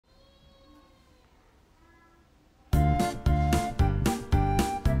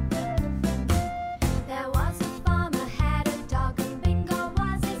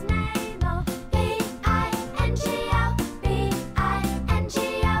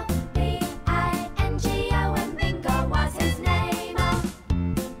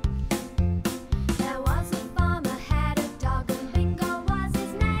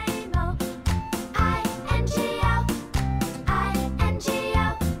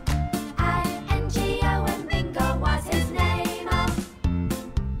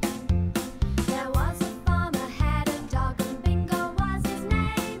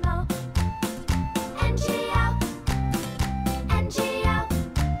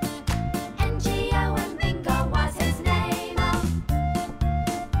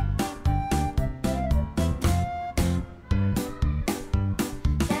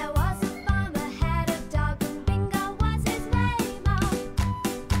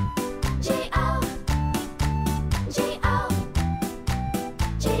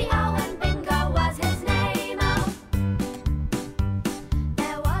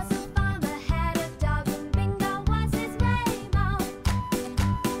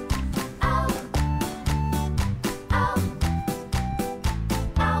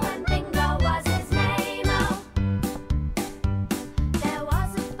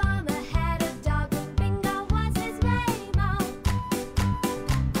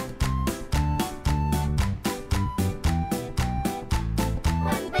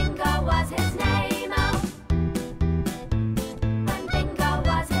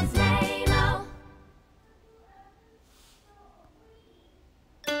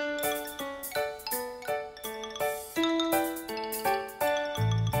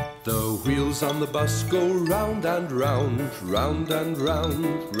The wheels on the bus go round and round, round and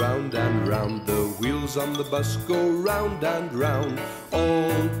round, round and round. The wheels on the bus go round and round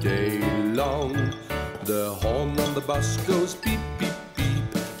all day long. The horn on the bus goes beep, beep, beep,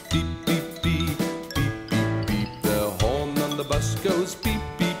 beep, beep, beep, beep, beep, beep. The horn on the bus goes beep,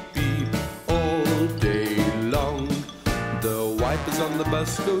 beep, beep all day long. The wipers on the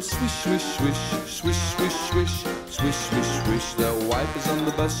bus go swish, swish, swish, swish, swish, swish, swish, swish, swish. The wipers on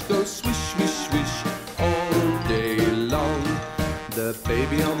the bus go swish, swish, swish all day long. The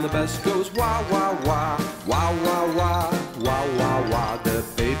baby on the bus goes wah, wah, wah, wah, wah, wah, wah, wah, wah. The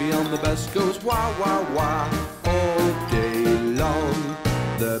baby on the bus goes wah, wah, wah all day long.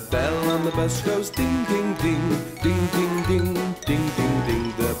 The bell on the bus goes ding, ding, ding, ding, ding, ding, ding, ding,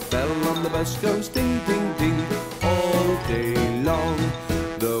 ding. The bell on the bus goes ding, ding, ding all day long.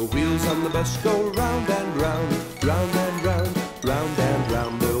 The wheels on the bus go round and round, round and round, round and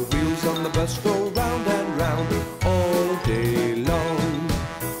round. The wheels on the bus go round and round all day long,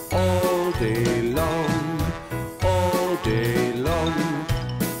 all day long, all day long.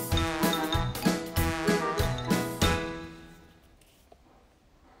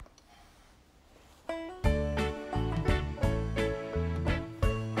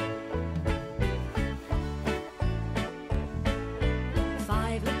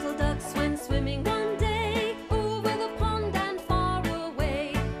 Five little ducks went swimming one day over the pond and far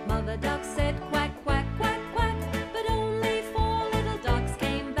away. Mother duck said quack, quack, quack, quack, but only four little ducks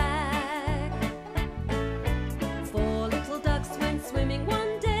came back. Four little ducks went swimming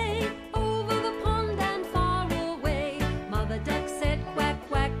one day over the pond and far away. Mother duck said quack,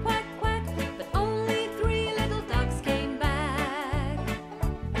 quack, quack, quack, but only three little ducks came back.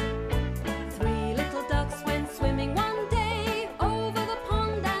 Three little ducks went swimming one day over the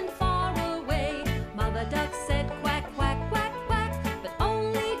pond and far away.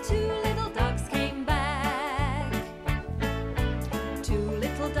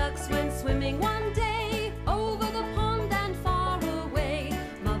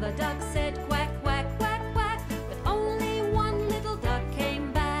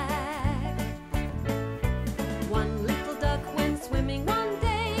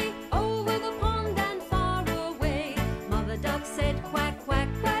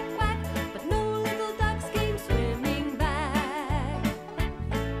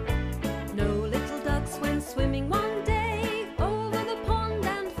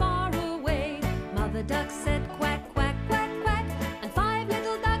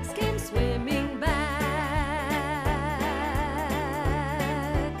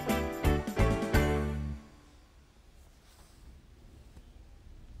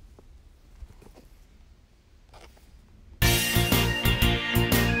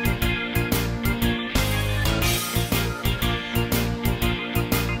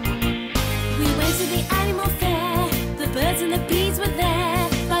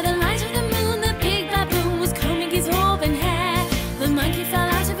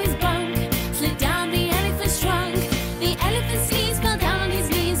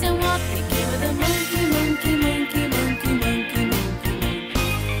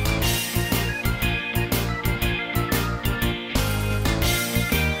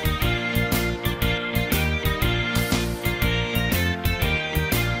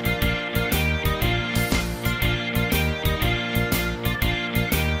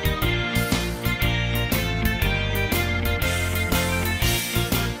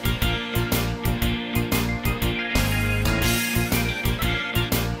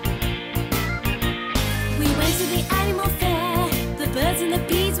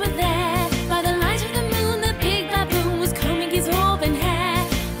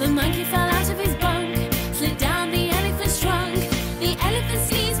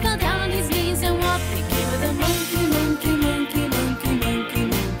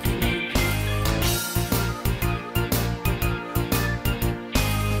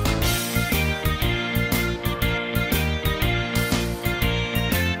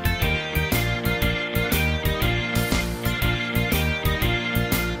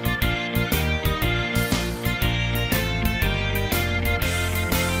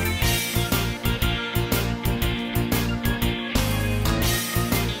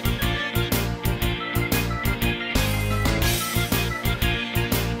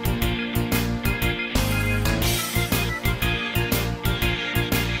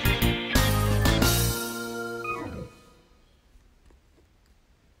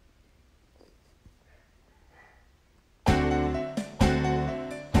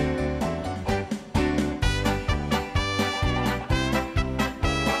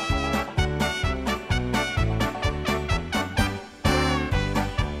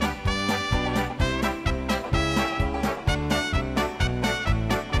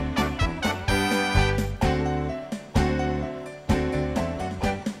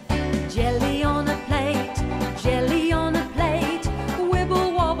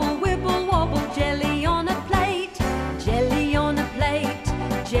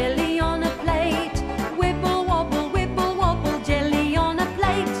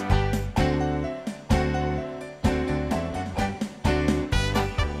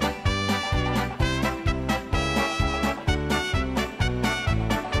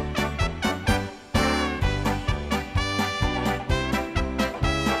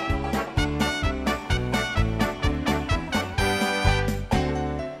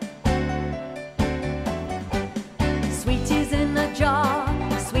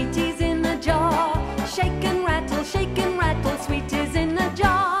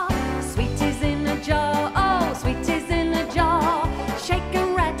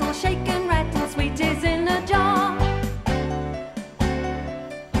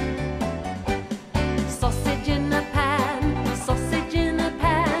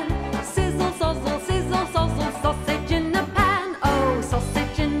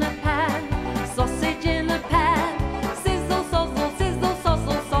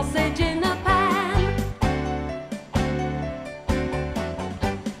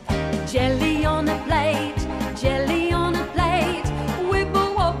 jelly on a